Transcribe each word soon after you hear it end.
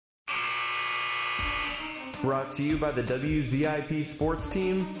Brought to you by the WZIP Sports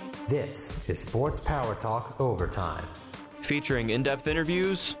Team. This is Sports Power Talk Overtime. Featuring in-depth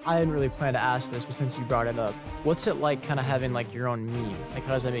interviews. I didn't really plan to ask this, but since you brought it up, what's it like kind of having like your own meme? Like,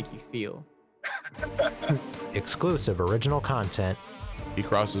 how does that make you feel? Exclusive original content. He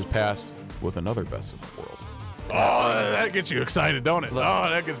crosses paths with another best in the world. Oh, that gets you excited, don't it? Oh,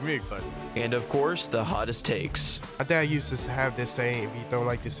 that gets me excited. And of course, the hottest takes. My dad used to have this saying, if you don't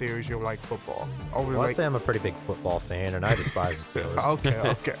like the series, you don't like football. Well, I say I'm a pretty big football fan, and I despise the Steelers.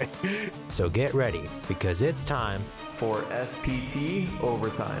 Okay. So get ready, because it's time for SPT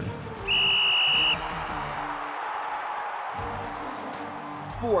Overtime.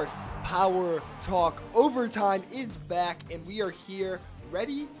 Sports Power Talk Overtime is back, and we are here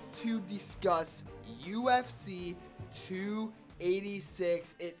ready to discuss UFC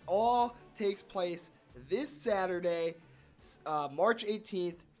 286. It all takes place this Saturday, March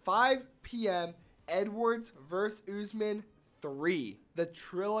 18th, 5 p.m. Edwards vs. Usman 3, the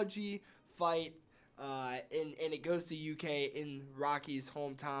trilogy fight, and it goes to UK in Rocky's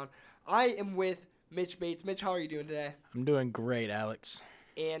hometown. I am with Mitch Bates. Mitch, how are you doing today? I'm doing great, Alex.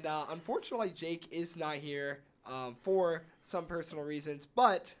 And unfortunately, Jake is not here for some personal reasons,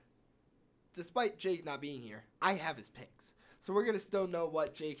 but despite Jake not being here, I have his picks. So we're going to still know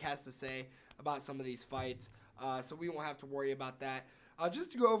what Jake has to say about some of these fights, so we won't have to worry about that.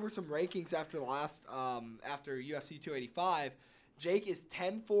 Just to go over some rankings after the last, after UFC 285, Jake is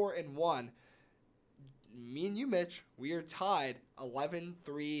 10-4-1. Me and you, Mitch, we are tied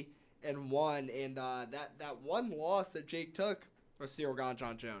 11-3-1, and that one loss that Jake took was Cyril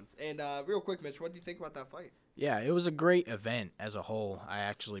Jon Jones. And real quick, Mitch, what do you think about that fight? Yeah, it was a great event as a whole. I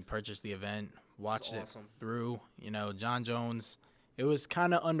actually purchased the event, watched it through. You know, Jon Jones, it was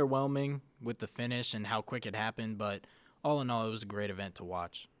kind of underwhelming with the finish and how quick it happened, but all in all, it was a great event to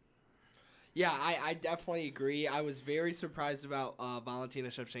watch. Yeah, I definitely agree. I was very surprised about Valentina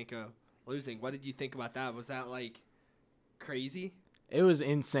Shevchenko losing. What did you think about that? Was that, like, crazy? It was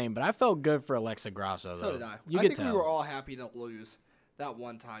insane, but I felt good for Alexa Grasso, though. So did I. I think we were all happy to lose that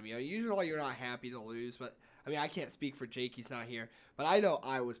one time. You know, usually you're not happy to lose, but I mean, I can't speak for Jake. He's not here. But I know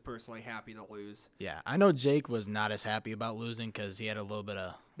I was personally happy to lose. Yeah, I know Jake was not as happy about losing because he had a little bit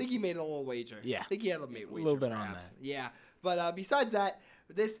of... I think he made a little wager. Yeah. I think he had a wager, a little bit perhaps. on that. Yeah. But besides that,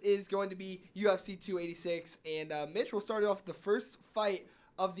 this is going to be UFC 286. And Mitch will start off the first fight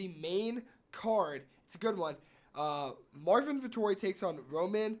of the main card. It's a good one. Marvin Vettori takes on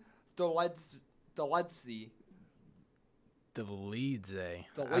Roman Dolidze.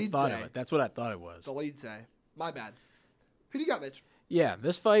 That's what I thought it was. Dolidze. My bad. Who do you got, Mitch? Yeah,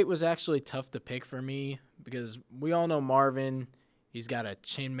 this fight was actually tough to pick for me because we all know Marvin. He's got a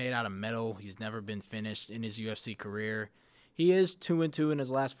chin made out of metal. He's never been finished in his UFC career. He is 2-2 in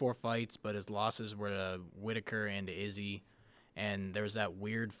his last 4 fights, but his losses were to Whitaker and to Izzy. And there was that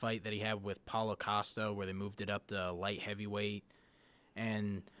weird fight that he had with Paulo Costa where they moved it up to light heavyweight.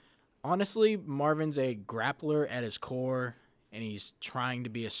 And honestly, Marvin's a grappler at his core, and he's trying to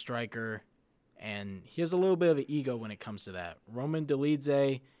be a striker. And he has a little bit of an ego when it comes to that. Roman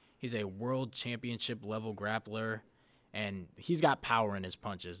Dolidze, he's a world championship level grappler, and he's got power in his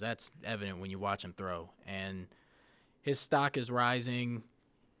punches. That's evident when you watch him throw. And his stock is rising.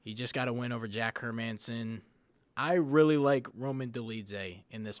 He just got a win over Jack Hermanson. I really like Roman Dolidze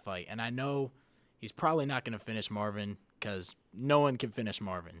in this fight, and I know he's probably not going to finish Marvin because no one can finish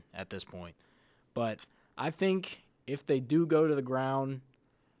Marvin at this point. But I think if they do go to the ground,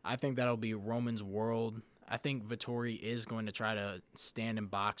 I think that'll be Roman's world. I think Vettori is going to try to stand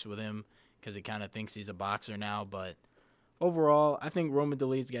and box with him because he kind of thinks he's a boxer now. But overall, I think Roman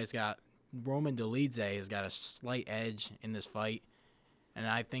Dolidze has got a slight edge in this fight. And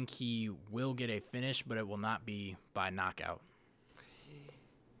I think he will get a finish, but it will not be by knockout.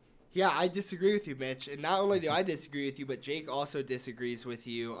 Yeah, I disagree with you, Mitch. And not only do I disagree with you, but Jake also disagrees with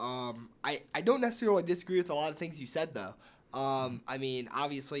you. I don't necessarily disagree with a lot of things you said, though. I mean,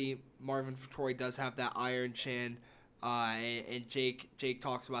 obviously, Marvin Vettori does have that iron chin, and Jake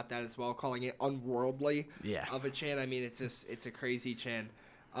talks about that as well, calling it unworldly of a chin. I mean, it's a crazy chin.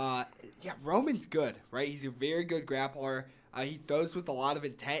 Roman's good, right? He's a very good grappler. He throws with a lot of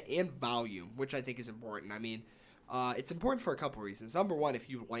intent and volume, which I think is important. I mean, it's important for a couple reasons. Number one, if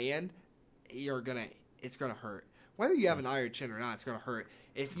you land, it's gonna hurt. Whether you have an iron chin or not, it's gonna hurt.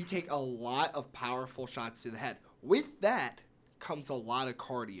 If you take a lot of powerful shots to the head, with that comes a lot of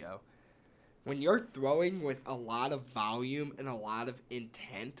cardio. When you're throwing with a lot of volume and a lot of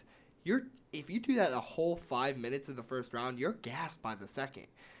intent, if you do that the whole 5 minutes of the first round, you're gassed by the second.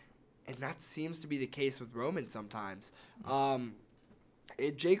 And that seems to be the case with Roman sometimes.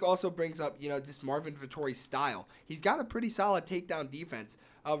 Jake also brings up, just Marvin Vettori's style. He's got a pretty solid takedown defense.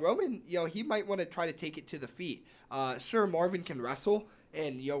 Roman, he might want to try to take it to the feet. Sure, Marvin can wrestle,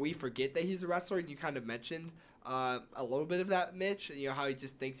 and, we forget that he's a wrestler, and you kind of mentioned a little bit of that, Mitch, how he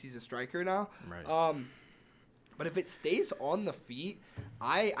just thinks he's a striker now. Right. But if it stays on the feet,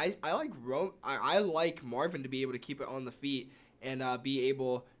 I like Marvin to be able to keep it on the feet and be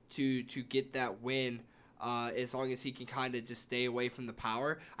able to get that win as long as he can kind of just stay away from the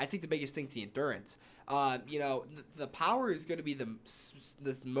power. I think the biggest thing is the endurance. The power is going to be the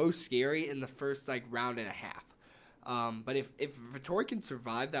most scary in the first round and a half. But if Vettori can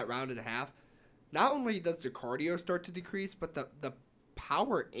survive that round and a half, not only does the cardio start to decrease, but the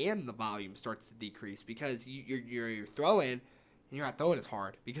power and the volume starts to decrease because you're throwing, and you're not throwing as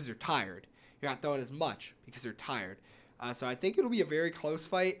hard because you're tired. You're not throwing as much because you're tired. So I think it'll be a very close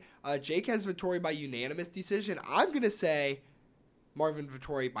fight. Jake has Vettori by unanimous decision. I'm going to say Marvin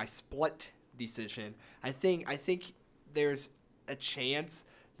Vettori by split decision. I think there's a chance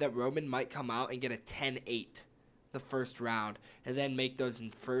that Roman might come out and get a 10-8 the first round and then make those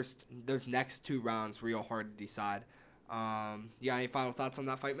next 2 rounds real hard to decide. You got any final thoughts on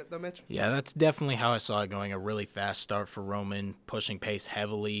that fight, though, Mitch? Yeah, that's definitely how I saw it going. A really fast start for Roman, pushing pace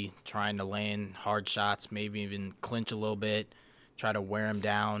heavily, trying to land hard shots, maybe even clinch a little bit, try to wear him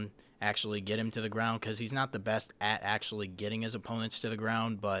down, actually get him to the ground, because he's not the best at actually getting his opponents to the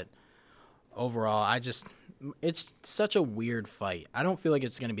ground. But overall, it's such a weird fight. I don't feel like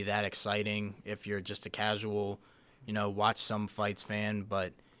it's going to be that exciting if you're just a casual, watch some fights fan,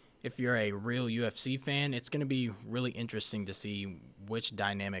 but if you're a real UFC fan, it's going to be really interesting to see which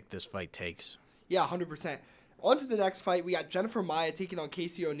dynamic this fight takes. Yeah, 100%. On to the next fight. We got Jennifer Maia taking on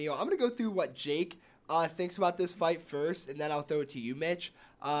Casey O'Neill. I'm going to go through what Jake thinks about this fight first, and then I'll throw it to you, Mitch.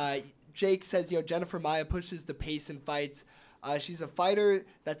 Jake says, Jennifer Maia pushes the pace in fights. She's a fighter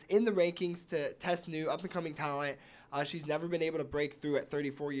that's in the rankings to test new up-and-coming talent. She's never been able to break through at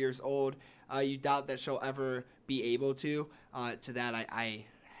 34 years old. You doubt that she'll ever be able to. To that, I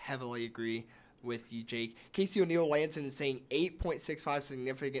heavily agree with you, Jake. Casey O'Neill lands an insane 8.65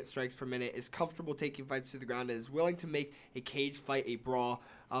 significant strikes per minute, is comfortable taking fights to the ground, and is willing to make a cage fight a brawl.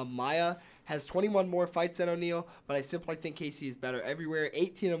 Maia has 21 more fights than O'Neill, but I simply think Casey is better everywhere.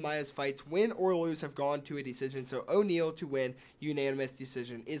 18 of Maia's fights, win or lose, have gone to a decision, so O'Neill to win, unanimous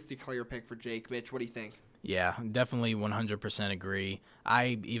decision, is the clear pick for Jake. Mitch, what do you think? Yeah, definitely 100% agree.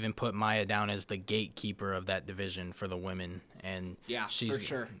 I even put Maia down as the gatekeeper of that division for the women. And yeah, she's, for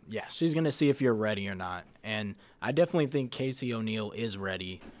sure. Yeah, she's going to see if you're ready or not. And I definitely think Casey O'Neill is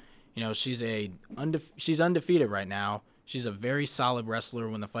ready. She's undefeated right now. She's a very solid wrestler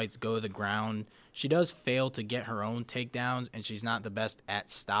when the fights go to the ground. She does fail to get her own takedowns, and she's not the best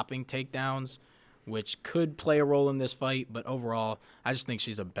at stopping takedowns, which could play a role in this fight. But overall, I just think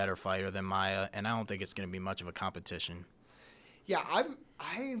she's a better fighter than Maia, and I don't think it's going to be much of a competition. Yeah,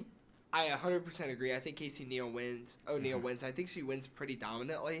 I 100% agree. I think Casey O'Neill wins. I think she wins pretty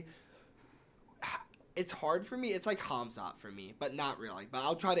dominantly. It's hard for me. It's like Khamzat for me, but not really. But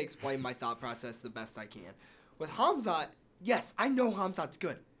I'll try to explain my thought process the best I can. With Khamzat, yes, I know Khamzat's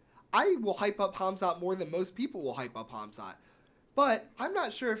good. I will hype up Khamzat more than most people will hype up Khamzat. But I'm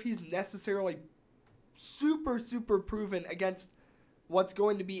not sure if he's necessarily super, super proven against what's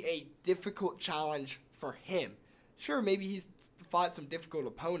going to be a difficult challenge for him. Sure, maybe he's fought some difficult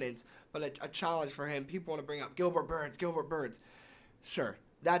opponents, but a challenge for him. People want to bring up Gilbert Burns. Sure,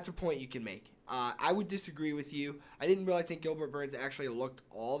 that's a point you can make. I would disagree with you. I didn't really think Gilbert Burns actually looked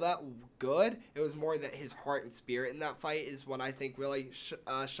all that good. It was more that his heart and spirit in that fight is what I think really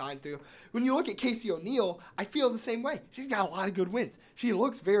shined through. When you look at Casey O'Neill, I feel the same way. She's got a lot of good wins. She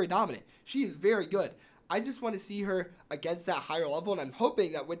looks very dominant. She is very good. I just want to see her against that higher level, and I'm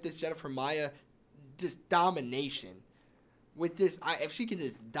hoping that with this Jennifer Maia just domination, with this, if she can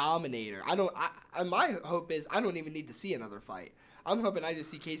just dominate her, my hope is I don't even need to see another fight. I'm hoping I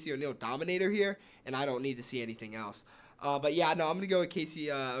just see Casey O'Neill dominate her here, and I don't need to see anything else. But yeah, no, I'm going to go with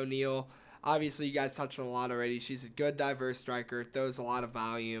Casey O'Neill. Obviously, you guys touched on a lot already. She's a good, diverse striker, throws a lot of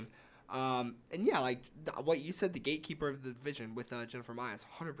volume. And yeah, like what you said, the gatekeeper of the division with Jennifer Maia is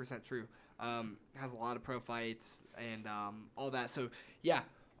 100% true. Has a lot of pro fights and all that. So yeah,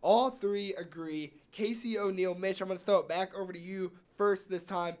 all three agree. Casey O'Neill. Mitch, I'm going to throw it back over to you first this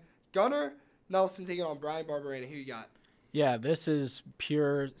time. Gunnar Nelson taking on Brian Barberena. Who you got? Yeah, this is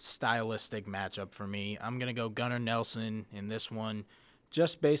pure stylistic matchup for me. I'm going to go Gunnar Nelson in this one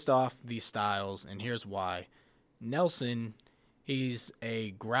just based off these styles, and here's why. Nelson, he's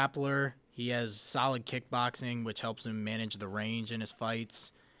a grappler. He has solid kickboxing, which helps him manage the range in his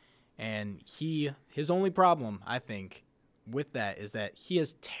fights. And his only problem, I think, with that is that he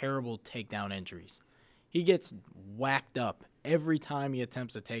has terrible takedown injuries. He gets whacked up every time he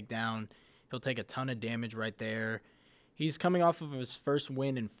attempts a takedown. He'll take a ton of damage right there. He's coming off of his first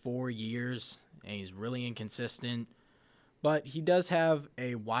win in 4 years, and he's really inconsistent. But he does have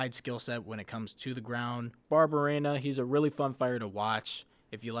a wide skill set when it comes to the ground. Barberena, he's a really fun fighter to watch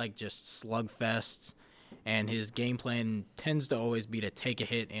if you like just slugfests. And his game plan tends to always be to take a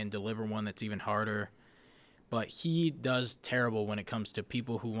hit and deliver one that's even harder. But he does terrible when it comes to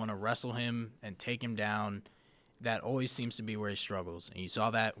people who want to wrestle him and take him down. That always seems to be where he struggles. And you saw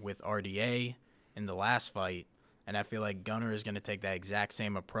that with RDA in the last fight. And I feel like Gunnar is going to take that exact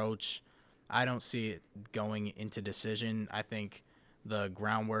same approach. I don't see it going into decision. I think the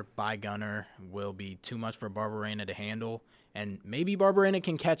groundwork by Gunnar will be too much for Barberena to handle. And maybe Barberena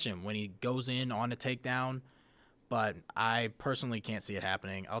can catch him when he goes in on a takedown. But I personally can't see it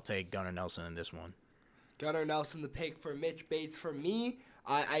happening. I'll take Gunnar Nelson in this one. Gunnar Nelson, the pick for Mitch Bates. For me,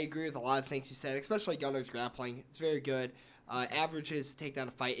 I agree with a lot of things you said, especially Gunnar's grappling. It's very good. Averages takedown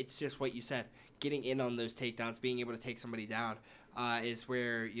a fight. It's just what you said. Getting in on those takedowns, being able to take somebody down is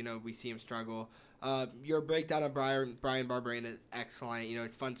where, we see him struggle. Your breakdown on Brian Barberena is excellent. He's a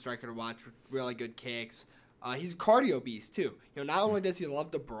fun striker to watch with really good kicks. He's a cardio beast, too. Not only does he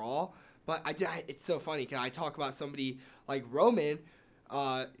love to brawl, but it's so funny because I talk about somebody like Roman,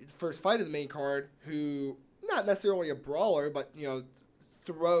 first fight of the main card, who not necessarily a brawler, but,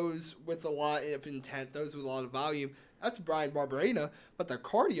 throws with a lot of intent, throws with a lot of volume. That's Brian Barberena, but the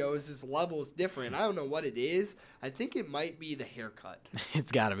cardio is his level is different. I don't know what it is. I think it might be the haircut.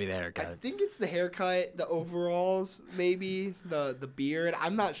 It's got to be the haircut. I think it's the haircut, the overalls, maybe, the beard.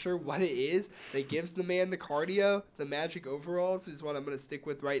 I'm not sure what it is that gives the man the cardio. The magic overalls is what I'm going to stick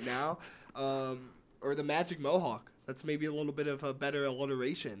with right now. Or the magic mohawk. That's maybe a little bit of a better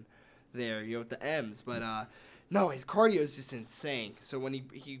alliteration there, with the M's. But, no, his cardio is just insane. So when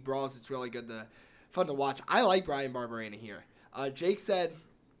he brawls, it's really fun to watch. I like Brian Barberena here. Jake said,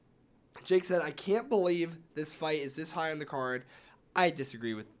 I can't believe this fight is this high on the card. I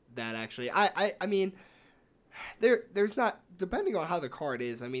disagree with that, actually. I mean, there's not, depending on how the card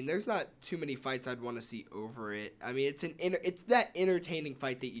is, there's not too many fights I'd want to see over it. It's that entertaining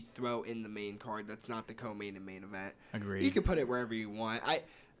fight that you throw in the main card. That's not the co-main and main event. Agreed. You can put it wherever you want.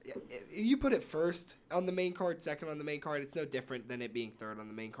 You put it first on the main card, second on the main card. It's no different than it being third on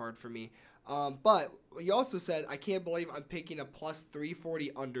the main card for me. But you also said, I can't believe I'm picking a plus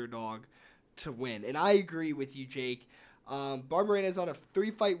 340 underdog to win. And I agree with you, Jake. Barberena is on a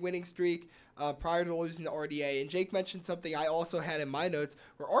 3-fight winning streak prior to losing to RDA. And Jake mentioned something I also had in my notes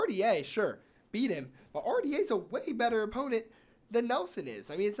where RDA, sure, beat him. But RDA is a way better opponent than Nelson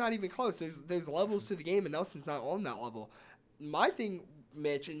is. It's not even close. There's levels to the game, and Nelson's not on that level. My thing,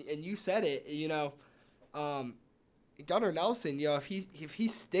 Mitch, and you said it, Gunnar Nelson, if he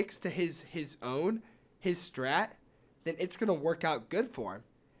sticks to his strat, then it's going to work out good for him.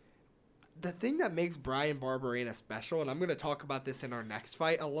 The thing that makes Brian Barberena special, and I'm going to talk about this in our next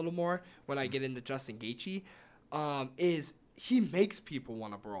fight a little more when I get into Justin Gaethje, is he makes people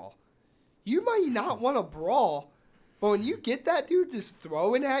want to brawl. You might not want to brawl, but when you get that dude just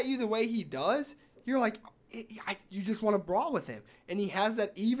throwing at you the way he does, you're like, you just want to brawl with him. And he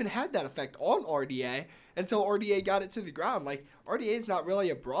even had that effect on RDA until RDA got it to the ground. RDA is not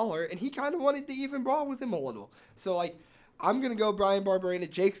really a brawler, and he kind of wanted to even brawl with him a little. So, I'm going to go Brian Barberena.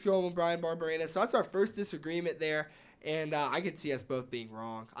 Jake's going with Brian Barberena. So that's our first disagreement there, and I could see us both being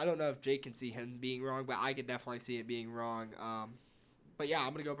wrong. I don't know if Jake can see him being wrong, but I could definitely see it being wrong. But, yeah,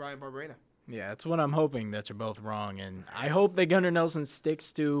 I'm going to go Brian Barberena. Yeah, that's what I'm hoping, that you're both wrong. And I hope that Gunnar Nelson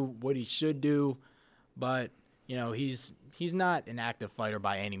sticks to what he should do. But, he's not an active fighter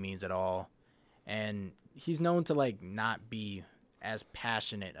by any means at all. And he's known to, not be as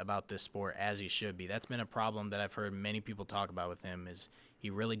passionate about this sport as he should be. That's been a problem that I've heard many people talk about with him, is he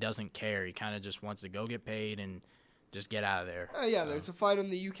really doesn't care. He kind of just wants to go get paid and just get out of there. Oh, yeah, so. There's a fight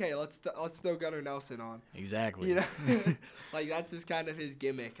in the UK. Let's throw Gunnar Nelson on. Exactly. That's just kind of his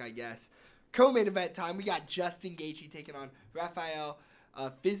gimmick, I guess. Co-main event time. We got Justin Gaethje taking on Rafael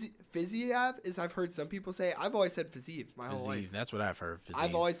Fiziev, as I've heard some people say. I've always said Fiziev my whole life. That's what I've heard. Fiziev.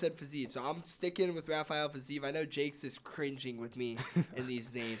 I've always said Fiziev, so I'm sticking with Rafael Fiziev. I know Jake's just cringing with me in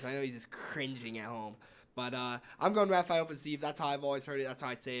these names. I know he's just cringing at home. But I'm going Rafael Fiziev. That's how I've always heard it. That's how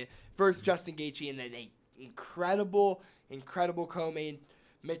I say it. First, Justin Gaethje, and then an incredible co-main.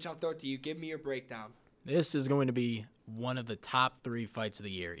 Mitch, I'll throw it to you. Give me your breakdown. This is going to be one of the top 3 fights of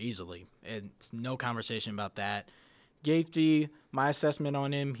the year, easily. It's no conversation about that. Gaethje, my assessment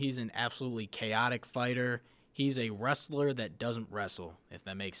on him, he's an absolutely chaotic fighter. He's a wrestler that doesn't wrestle, if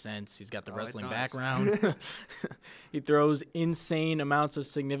that makes sense. He's got the wrestling does. background. He throws insane amounts of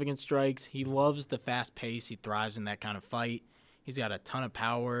significant strikes. He loves the fast pace. He thrives in that kind of fight. He's got a ton of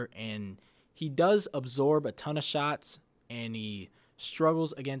power, and he does absorb a ton of shots, and he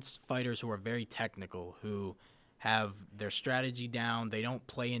struggles against fighters who are very technical, who have their strategy down. They don't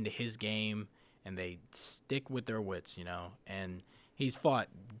play into his game, and they stick with their wits, and he's fought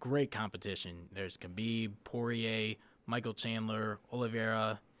great competition. There's Khabib, Poirier, Michael Chandler,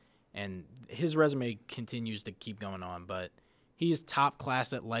 Oliveira, and his resume continues to keep going on. But he is top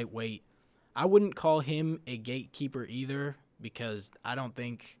class at lightweight. I wouldn't call him a gatekeeper either, because I don't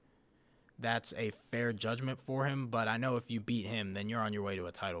think that's a fair judgment for him. But I know if you beat him, then you're on your way to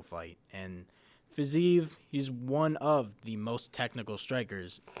a title fight. And Fiziev, he's one of the most technical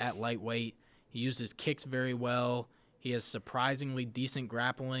strikers at lightweight. He uses kicks very well. He has surprisingly decent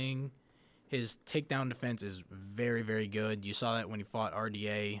grappling. His takedown defense is very, very good. You saw that when he fought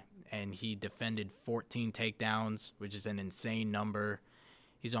RDA, and he defended 14 takedowns, which is an insane number.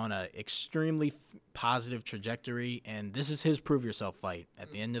 He's on an extremely positive trajectory, and this is his prove-yourself fight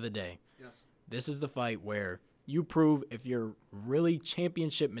at the end of the day. Yes. This is the fight where you prove if you're really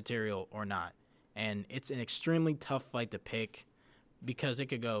championship material or not. And it's an extremely tough fight to pick because it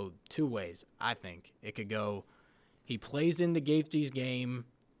could go two ways, I think. It could go, he plays into Gaethje's game,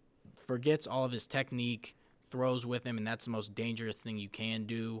 forgets all of his technique, throws with him, and that's the most dangerous thing you can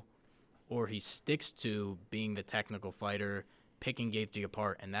do. Or he sticks to being the technical fighter, picking Gaethje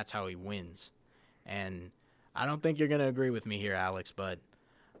apart, and that's how he wins. And I don't think you're going to agree with me here, Alex, but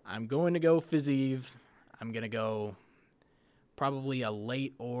I'm going to go Fiziev. I'm going to go probably a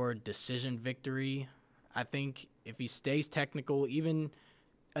late or decision victory. I think if he stays technical, even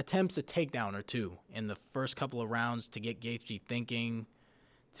attempts a takedown or two in the first couple of rounds to get Gaethje thinking,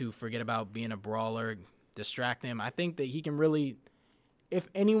 to forget about being a brawler, distract him, I think that he can really, if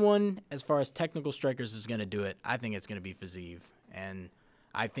anyone as far as technical strikers is going to do it, I think it's going to be Fiziev. And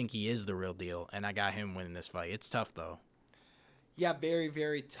I think he is the real deal, and I got him winning this fight. It's tough, though. Yeah, very,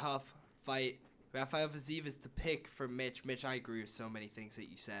 very tough fight. Rafael Fiziev is the pick for Mitch. Mitch, I agree with so many things that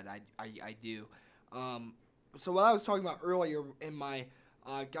you said. I do. So what I was talking about earlier in my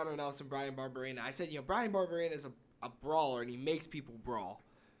Gunnar Nelson, Brian Barberena, I said, Brian Barberena is a brawler, and he makes people brawl.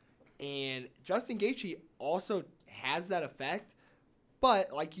 And Justin Gaethje also has that effect.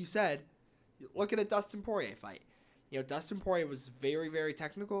 But, like you said, look at a Dustin Poirier fight. Dustin Poirier was very, very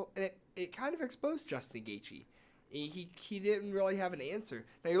technical, and it kind of exposed Justin Gaethje. He didn't really have an answer.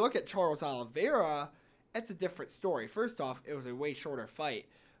 Now, you look at Charles Oliveira, that's a different story. First off, it was a way shorter fight.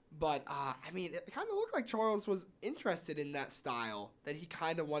 But, it kind of looked like Charles was interested in that style, that he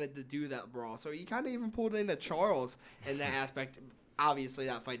kind of wanted to do that brawl. So he kind of even pulled into Charles in that aspect. Obviously,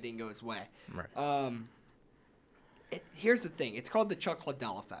 that fight didn't go his way. Right. Here's the thing. It's called the Chuck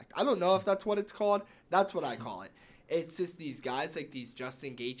Liddell effect. I don't know if that's what it's called. That's what I call it. It's just these guys like these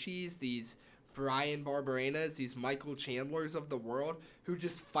Justin Gaethjes, these Brian Barberenas, these Michael Chandlers of the world who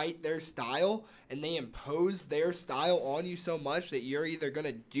just fight their style, and they impose their style on you so much that you're either going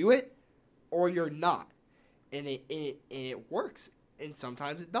to do it or you're not. And it works, and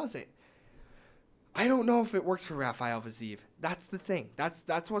sometimes it doesn't. I don't know if it works for Rafael Fiziev. That's the thing.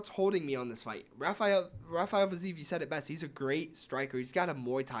 That's what's holding me on this fight. Rafael Fiziev, you said it best. He's a great striker. He's got a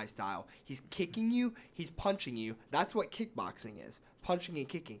Muay Thai style. He's kicking you. He's punching you. That's what kickboxing is, punching and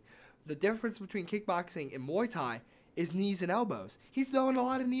kicking. The difference between kickboxing and Muay Thai is knees and elbows. He's throwing a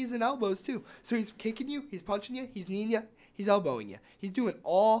lot of knees and elbows, too. So he's kicking you. He's punching you. He's kneeing you. He's elbowing you. He's doing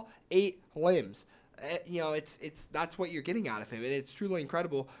all 8 limbs. That's what you're getting out of him, and it's truly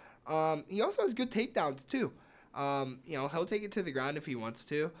incredible. He also has good takedowns, too. He'll take it to the ground if he wants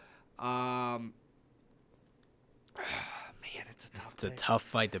to. Man, it's a tough It's a tough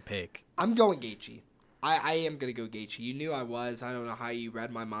fight to pick. I'm going Gaethje. I am going to go Gaethje. You knew I was. I don't know how you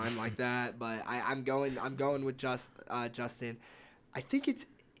read my mind like that, but I'm going with Justin. I think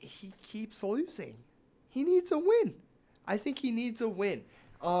he keeps losing. He needs a win. I think he needs a win.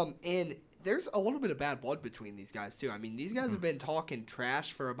 And there's a little bit of bad blood between these guys, too. I mean, these guys have been talking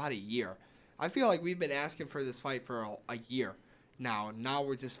trash for about a year. I feel like we've been asking for this fight for a year now. Now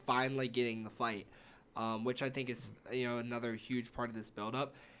we're just finally getting the fight, which I think is another huge part of this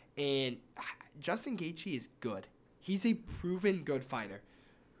build-up. And Justin Gaethje is good. He's a proven good fighter.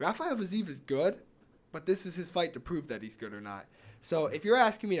 Rafael Fiziev is good, but this is his fight to prove that he's good or not. So if you're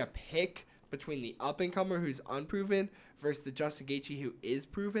asking me to pick between the up-and-comer who's unproven versus the Justin Gaethje who is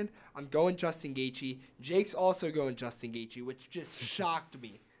proven, I'm going Justin Gaethje. Jake's also going Justin Gaethje, which just shocked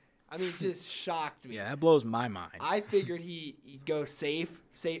me. I mean, just shocked me. Yeah, that blows my mind. I figured he'd go safe.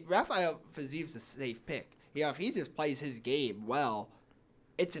 Rafael Fiziev's a safe pick. if he just plays his game well,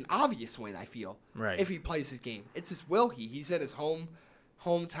 it's an obvious win, I feel. Right. If he plays his game. It's just will he? He's in his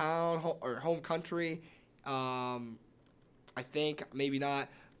hometown or home country. I think, maybe not,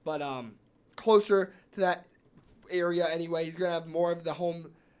 but closer to that area anyway. He's gonna have more of the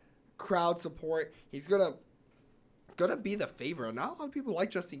home crowd support. He's gonna be the favorite. Not a lot of people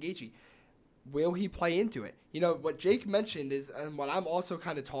like Justin Gaethje. Will he play into it? What Jake mentioned is, and what I'm also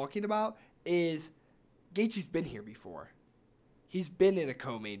kind of talking about is, Gaethje's been here before. He's been in a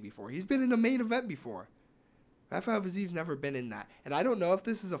co-main before. He's been in a main event before. Rafael Fizie's never been in that. And I don't know if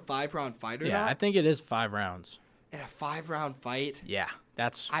this is a 5-round fight or not. Yeah, I think it is 5 rounds. In a 5-round fight? Yeah,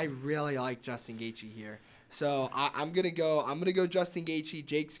 I really like Justin Gaethje here. So I'm gonna go Justin Gaethje.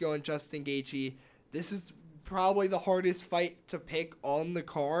 Jake's going Justin Gaethje. This is probably the hardest fight to pick on the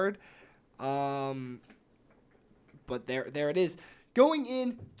card. But there it is. Going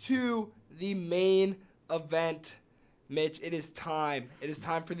into the main event, Mitch, it is time. It is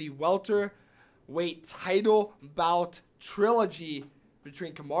time for the welterweight title bout trilogy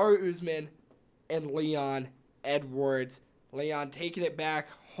between Kamaru Usman and Leon Edwards. Leon taking it back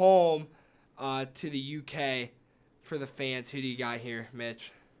home to the UK for the fans. Who do you got here,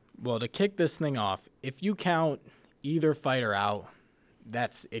 Mitch? Well, to kick this thing off, if you count either fighter out,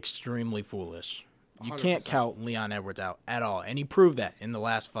 that's extremely foolish. You 100%. Can't count Leon Edwards out at all. And he proved that in the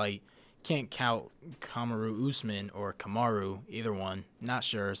last fight. Can't count Kamaru Usman or Kamaru, either one. Not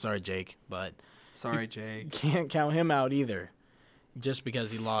sure. Sorry, Jake. But Sorry, Jake. Can't count him out either just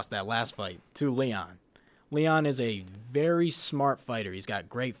because he lost that last fight to Leon. Leon is a very smart fighter. He's got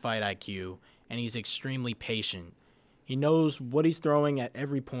great fight IQ, and he's extremely patient. He knows what he's throwing at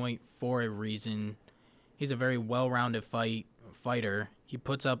every point for a reason. He's a very well-rounded fighter. He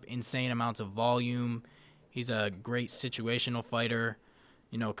puts up insane amounts of volume. He's a great situational fighter.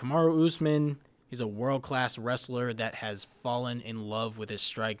 Kamaru Usman, he's a world-class wrestler that has fallen in love with his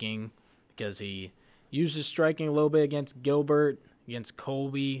striking because he used his striking a little bit against Gilbert, against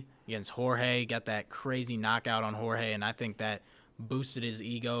Colby, against Jorge, got that crazy knockout on Jorge, and I think that boosted his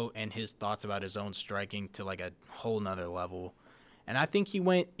ego and his thoughts about his own striking to like a whole nother level. And I think he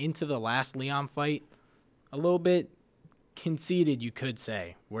went into the last Leon fight a little bit conceited, you could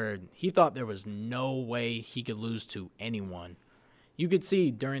say, where he thought there was no way he could lose to anyone. You could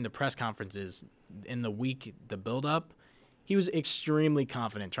see during the press conferences in the week, the build-up, he was extremely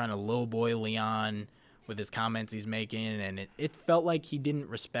confident, trying to lowboy Leon with his comments he's making, and it felt like he didn't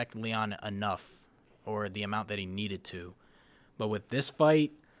respect Leon enough or the amount that he needed to. But with this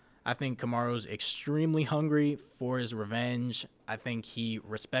fight, I think Kamaru's extremely hungry for his revenge. I think he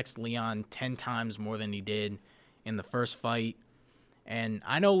respects Leon 10 times more than he did in the first fight. And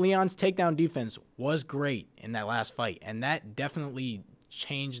I know Leon's takedown defense was great in that last fight, and that definitely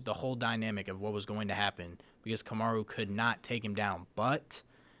changed the whole dynamic of what was going to happen because Kamaru could not take him down. But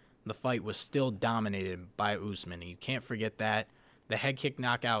the fight was still dominated by Usman. You can't forget that. The head kick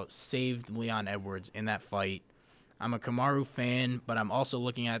knockout saved Leon Edwards in that fight. I'm a Kamaru fan, but I'm also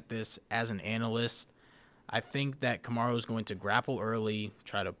looking at this as an analyst. I think that Kamaru is going to grapple early,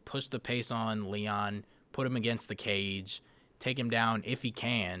 try to push the pace on Leon, put him against the cage, take him down if he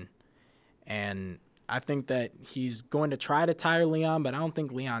can. And I think that he's going to try to tire Leon, but I don't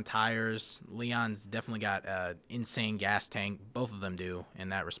think Leon tires. Leon's definitely got an insane gas tank. Both of them do in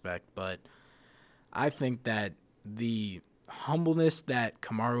that respect. But I think that the humbleness that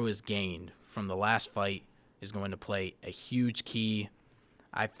Kamaru has gained from the last fight is going to play a huge key.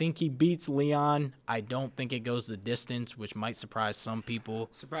 I think he beats Leon. I don't think it goes the distance, which might surprise some people.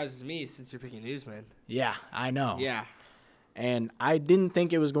 Surprises me since you're picking Usman. Yeah, I know. Yeah. And I didn't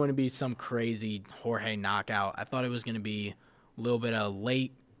think it was going to be some crazy Jorge knockout. I thought it was going to be a little bit of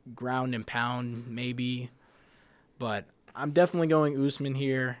late ground and pound maybe. But I'm definitely going Usman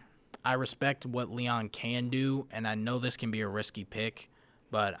here. I respect what Leon can do, and I know this can be a risky pick,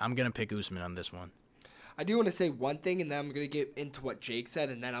 but I'm going to pick Usman on this one. I do want to say one thing, and then I'm going to get into what Jake said,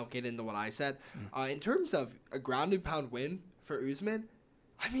 and then I'll get into what I said. In terms of a ground and pound win for Usman,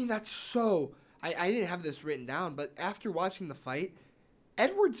 I mean, that's so... I didn't have this written down, but after watching the fight,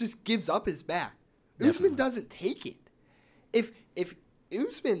 Edwards just gives up his back. Definitely. Usman doesn't take it. If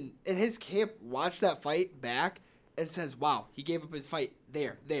Usman and his camp watch that fight back and says, wow, he gave up his fight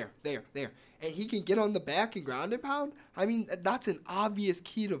there, and he can get on the back and ground and pound, I mean, that's an obvious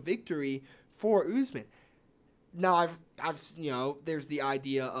key to victory for Usman. Now, I've there's the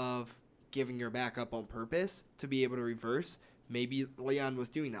idea of giving your back up on purpose to be able to reverse. Maybe Leon was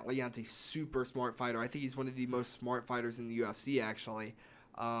doing that. Leon's a super smart fighter. I think he's one of the most smart fighters in the UFC, actually.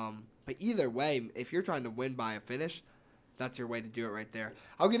 But either way, if you're trying to win by a finish, That's your way to do it right there.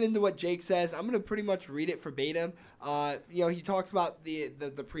 I'll get into what Jake says. I'm going to pretty much read it verbatim. He talks about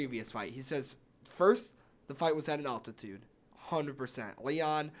the previous fight. He says, first, the fight was at an altitude, 100%.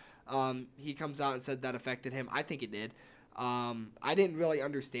 Leon, he comes out and said that affected him. I think it did. I didn't really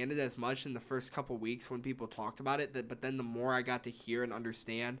understand it as much in the first couple weeks when people talked about it, but then the more I got to hear and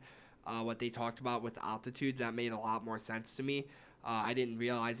understand what they talked about with altitude, that made a lot more sense to me. I didn't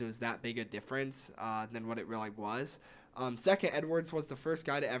realize it was that big a difference than what it really was. Second, Edwards was the first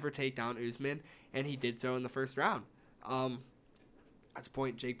guy to ever take down Usman, and he did so in the first round. That's a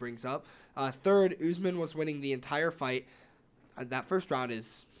point Jake brings up. Third, Usman was winning the entire fight. That first round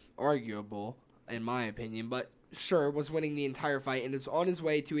is arguable, in my opinion, but sure, was winning the entire fight and was on his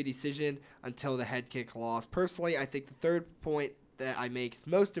way to a decision until the head kick loss. Personally, I think the third point that I make is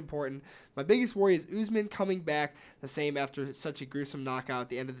most important. My biggest worry is Usman coming back the same after such a gruesome knockout. At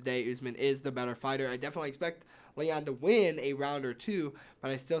the end of the day, Usman is the better fighter. I definitely expect Leon to win a round or two,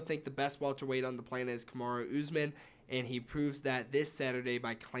 but I still think the best welterweight on the planet is Kamaru Usman, and he proves that this Saturday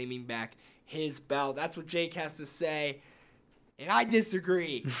by claiming back his belt. That's what Jake has to say, and I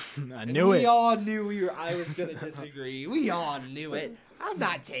disagree. I knew it. We all knew I was going to disagree. We all knew it. I'm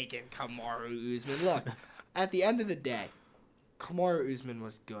not taking Kamaru Usman. Look, at the end of the day, Kamaru Usman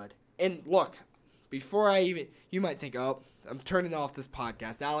was good. And look, before you might think, oh, I'm turning off this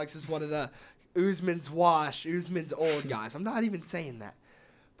podcast. Alex is one of the Usman's old guys. I'm not even saying that.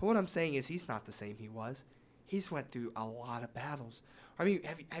 But what I'm saying is he's not the same he was. He's went through a lot of battles. I mean,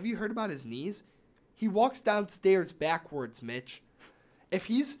 have you heard about his knees? He walks downstairs backwards, Mitch. If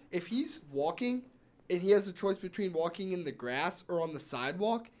he's walking and he has a choice between walking in the grass or on the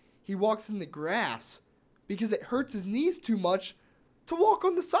sidewalk, he walks in the grass because it hurts his knees too much to walk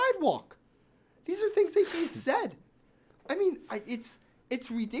on the sidewalk. These are things that he said. I mean, it's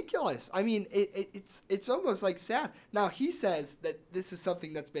ridiculous. I mean, it's almost like sad. Now, he says that this is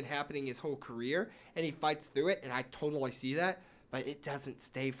something that's been happening his whole career, and he fights through it, and I totally see that, but it doesn't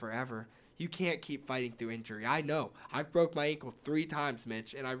stay forever. You can't keep fighting through injury. I know. I've broke my ankle 3 times,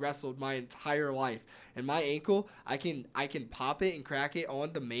 Mitch, and I wrestled my entire life. And my ankle, I can pop it and crack it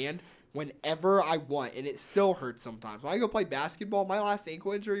on demand whenever I want, and it still hurts sometimes. When I go play basketball, my last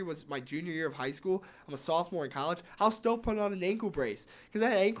ankle injury was my junior year of high school. I'm a sophomore in college. I'll still put on an ankle brace because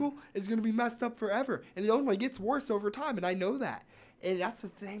that ankle is going to be messed up forever, and it only gets worse over time, and I know that. And that's the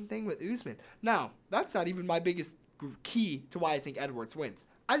same thing with Usman. Now, that's not even my biggest key to why I think Edwards wins.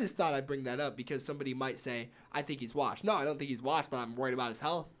 I just thought I'd bring that up because somebody might say, I think he's washed. No, I don't think he's washed, but I'm worried about his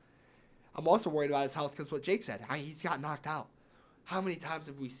health. I'm also worried about his health because what Jake said, he's got knocked out. How many times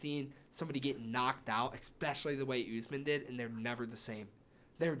have we seen somebody get knocked out, especially the way Usman did, and they're never the same?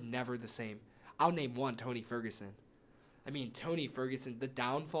 They're never the same. I'll name one, Tony Ferguson. I mean, Tony Ferguson, the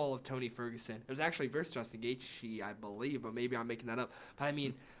downfall of Tony Ferguson. It was actually versus Justin Gaethje, I believe, but maybe I'm making that up. But I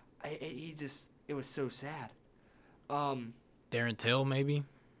mean, it was so sad. Darren Till, maybe?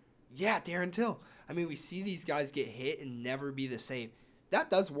 Yeah, Darren Till. I mean, we see these guys get hit and never be the same. That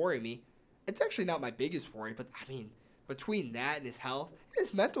does worry me. It's actually not my biggest worry, but I mean, between that and his health,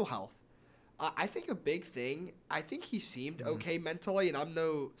 his mental health. I think a big thing, I think he seemed okay mentally, and I'm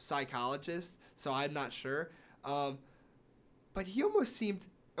no psychologist, so I'm not sure. But he almost seemed,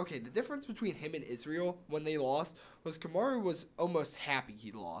 okay, the difference between him and Israel when they lost was Kamaru was almost happy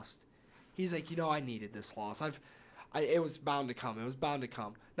he lost. He's like, I needed this loss. It was bound to come. It was bound to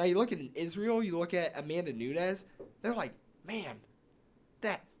come. Now, you look at Israel, you look at Amanda Nunes, they're like, man,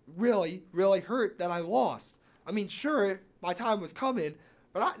 that really, really hurt that I lost. I mean, sure, my time was coming,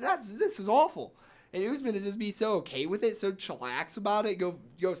 but this is awful. And Usman is just be so okay with it, so chillax about it, go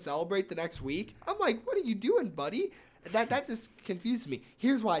celebrate the next week. I'm like, what are you doing, buddy? That just confuses me.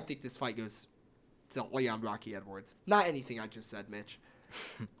 Here's why I think this fight goes to Leon Rocky Edwards. Not anything I just said, Mitch.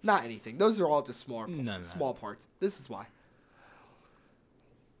 Not anything. Those are all just small parts. This is why.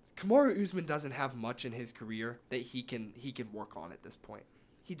 Kamaru Usman doesn't have much in his career that he can work on at this point.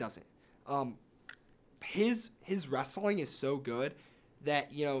 He doesn't. His wrestling is so good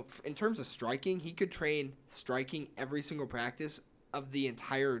that, in terms of striking, he could train striking every single practice of the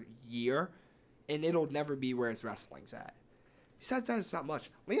entire year, and it'll never be where his wrestling's at. Besides that, it's not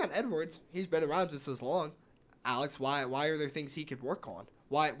much. Leon Edwards, he's been around just as long. Alex, why are there things he could work on?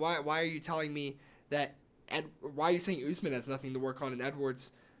 Why are you telling me that? Why are you saying Usman has nothing to work on and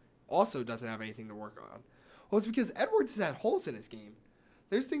Edwards also doesn't have anything to work on? Well, it's because Edwards has had holes in his game.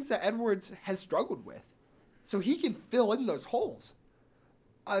 There's things that Edwards has struggled with, so he can fill in those holes.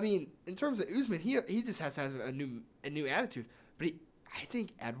 I mean, in terms of Usman, he just has to have a new attitude. But I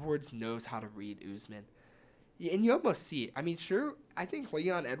think Edwards knows how to read Usman. And you almost see it. I mean, sure, I think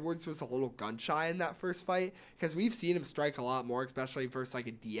Leon Edwards was a little gun-shy in that first fight because we've seen him strike a lot more, especially versus like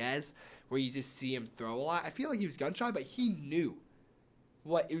a Diaz, where you just see him throw a lot. I feel like he was gun-shy, but he knew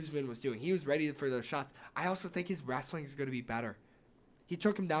what Usman was doing. He was ready for those shots. I also think his wrestling is going to be better. He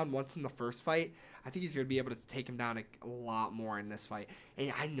took him down once in the first fight. I think he's going to be able to take him down a lot more in this fight.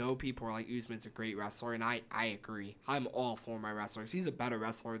 And I know people are like, Usman's a great wrestler, and I agree. I'm all for my wrestlers. He's a better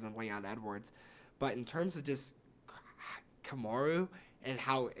wrestler than Leon Edwards. But in terms of just Kamaru and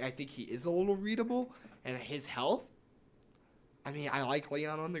how I think he is a little readable and his health, I mean, I like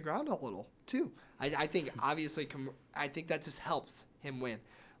Leon on the ground a little, too. I think, obviously, I think that just helps him win.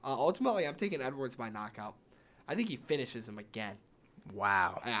 Ultimately, I'm taking Edwards by knockout. I think he finishes him again.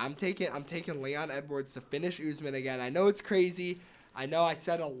 Wow. I'm taking Leon Edwards to finish Usman again. I know it's crazy. I know I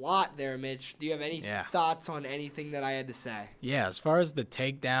said a lot there, Mitch. Do you have any thoughts on anything that I had to say? Yeah, as far as the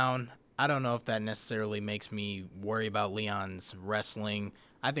takedown, I don't know if that necessarily makes me worry about Leon's wrestling.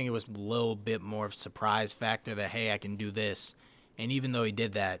 I think it was a little bit more of a surprise factor that, hey, I can do this. And even though he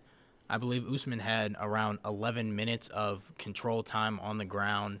did that, I believe Usman had around 11 minutes of control time on the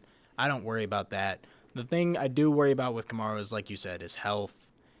ground. I don't worry about that. The thing I do worry about with Kamaru is, like you said, his health,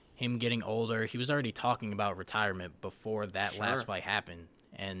 him getting older. He was already talking about retirement before that last fight happened.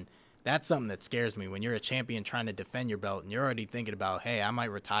 And that's something that scares me. When you're a champion trying to defend your belt and you're already thinking about, hey, I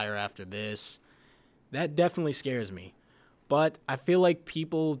might retire after this, that definitely scares me. But I feel like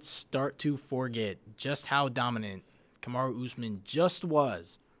people start to forget just how dominant Kamaru Usman just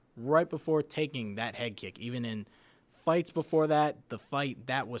was right before taking that head kick. Even in fights before that, the fight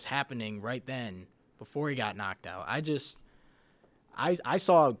that was happening right then, before he got knocked out. I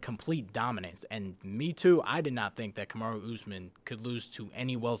saw complete dominance, and me too, I did not think that Kamaru Usman could lose to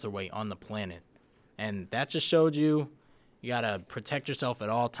any welterweight on the planet. And that just showed you got to protect yourself at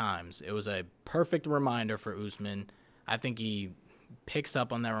all times. It was a perfect reminder for Usman. I think he picks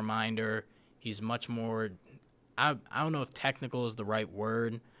up on that reminder. He's much more, I don't know if technical is the right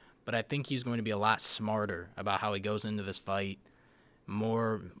word, but I think he's going to be a lot smarter about how he goes into this fight.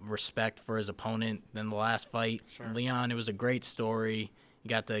 More respect for his opponent than the last fight. Sure. Leon, it was a great story. You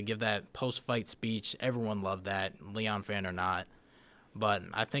got to give that post-fight speech. Everyone loved that, Leon fan or not. But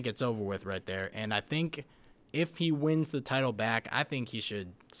I think it's over with right there. And I think if he wins the title back, I think he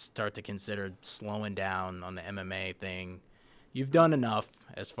should start to consider slowing down on the MMA thing. You've done enough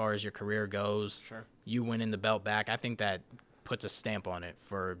as far as your career goes. Sure. You winning the belt back, I think that puts a stamp on it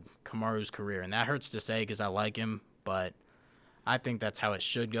for Kamaru's career. And that hurts to say because I like him, but I think that's how it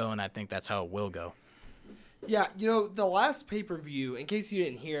should go, and I think that's how it will go. Yeah, the last pay-per-view, in case you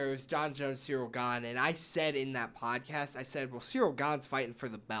didn't hear, it was John Jones, Cyril Gane, and I said in that podcast, well, Cyril Gane's fighting for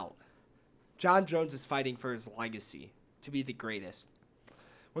the belt. John Jones is fighting for his legacy, to be the greatest.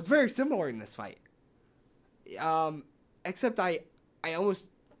 Well, it's very similar in this fight. Except I almost,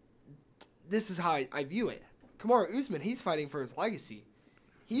 this is how I view it. Kamaru Usman, he's fighting for his legacy.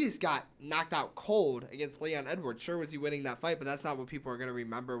 He just got knocked out cold against Leon Edwards. Sure was he winning that fight, but that's not what people are going to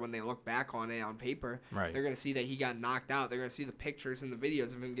remember when they look back on it on paper. Right. They're going to see that he got knocked out. They're going to see the pictures and the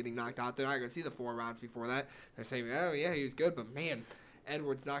videos of him getting knocked out. They're not going to see the 4 rounds before that. They're saying, oh, yeah, he was good, but, man,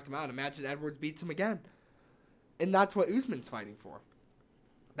 Edwards knocked him out. Imagine Edwards beats him again. And that's what Usman's fighting for.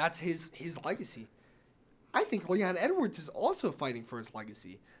 That's his legacy. I think Leon Edwards is also fighting for his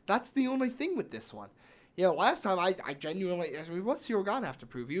legacy. That's the only thing with this one. Last time I genuinely, what's Cyril Gane have to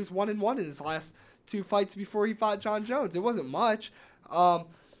prove? He was 1-1 in his last 2 fights before he fought John Jones. It wasn't much.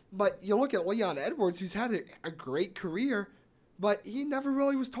 But you look at Leon Edwards, who's had a great career, but he never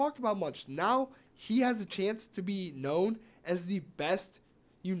really was talked about much. Now he has a chance to be known as the best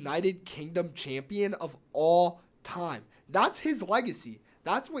United Kingdom champion of all time. That's his legacy.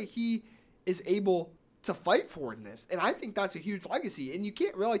 That's what he is able to fight for in this. And I think that's a huge legacy. And you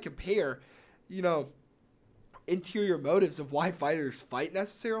can't really compare, interior motives of why fighters fight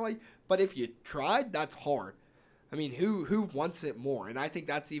necessarily, but if you tried, that's hard. I mean, who wants it more? And I think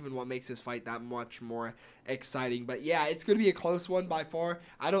that's even what makes this fight that much more exciting. But yeah, it's going to be a close one by far.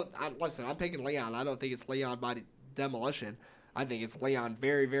 Listen, I'm picking Leon. I don't think it's Leon by demolition. I think it's Leon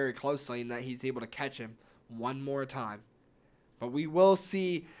very, very closely, and that he's able to catch him one more time. But we will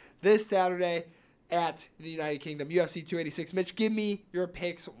see this Saturday at the United Kingdom, UFC 286. Mitch, give me your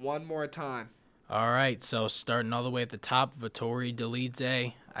picks one more time. All right, so starting all the way at the top, Vettori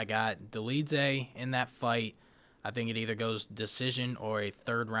Dolidze. I got Dolidze in that fight. I think it either goes decision or a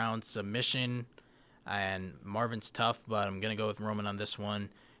third-round submission. And Marvin's tough, but I'm going to go with Roman on this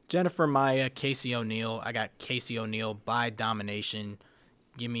one. Jennifer Maia, Casey O'Neill. I got Casey O'Neill by domination.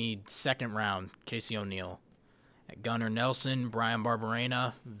 Give me second round, Casey O'Neill. Gunnar Nelson, Brian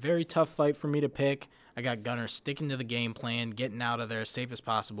Barberena. Very tough fight for me to pick. I got Gunnar sticking to the game plan, getting out of there as safe as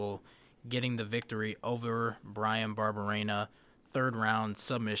possible, getting the victory over Brian Barberena. 3rd round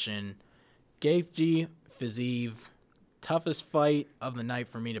submission. Gaethje, Fiziev, toughest fight of the night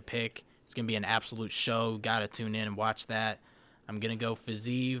for me to pick. It's going to be an absolute show. Got to tune in and watch that. I'm going to go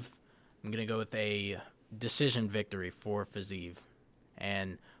Fiziev. I'm going to go with a decision victory for Fiziev.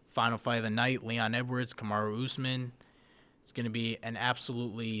 And final fight of the night, Leon Edwards, Kamaru Usman. It's going to be an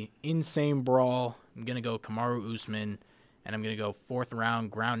absolutely insane brawl. I'm going to go Kamaru Usman, and I'm going to go 4th round,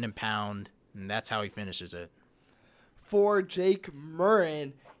 ground and pound, and that's how he finishes it. For Jake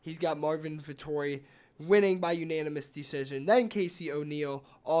Murrin, he's got Marvin Vettori winning by unanimous decision. Then Casey O'Neill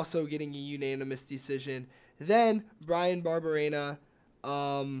also getting a unanimous decision. Then Brian Barberena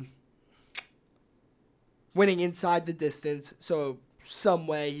winning inside the distance. So some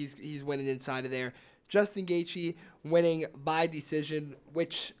way he's winning inside of there. Justin Gaethje winning by decision,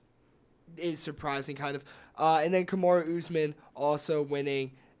 which is surprising kind of. And then Kamaru Usman also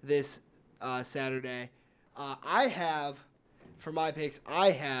winning this Saturday. For my picks,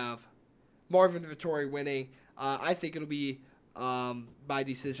 I have Marvin Vettori winning. I think it'll be by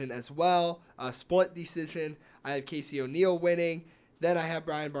decision as well. Split decision. I have Casey O'Neill winning. Then I have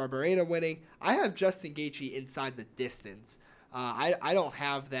Brian Barberena winning. I have Justin Gaethje inside the distance. I don't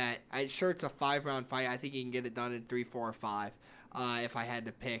have that. I'm sure it's a 5-round fight. I think he can get it done in 3, 4, or 5 if I had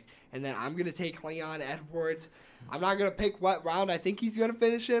to pick. And then I'm going to take Leon Edwards. I'm not going to pick what round I think he's going to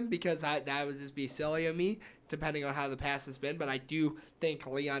finish him because that would just be silly of me depending on how the past has been. But I do think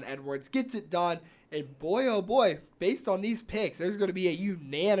Leon Edwards gets it done. And boy, oh boy, based on these picks, there's going to be a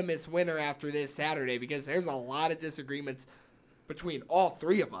unanimous winner after this Saturday because there's a lot of disagreements between all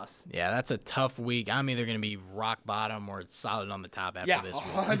 3 of us. Yeah, that's a tough week. I'm either going to be rock bottom or solid on the top after this week.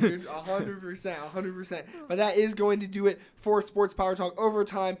 100%. But that is going to do it for Sports Power Talk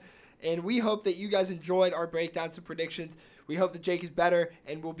Overtime. And we hope that you guys enjoyed our breakdowns and predictions. We hope that Jake is better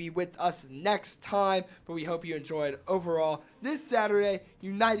and will be with us next time. But we hope you enjoyed overall this Saturday,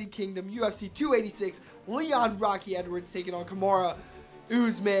 United Kingdom, UFC 286, Leon Rocky Edwards taking on Kamaru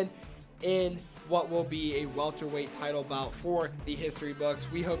Usman in what will be a welterweight title bout for the history books.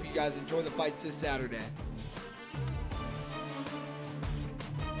 We hope you guys enjoy the fights this Saturday.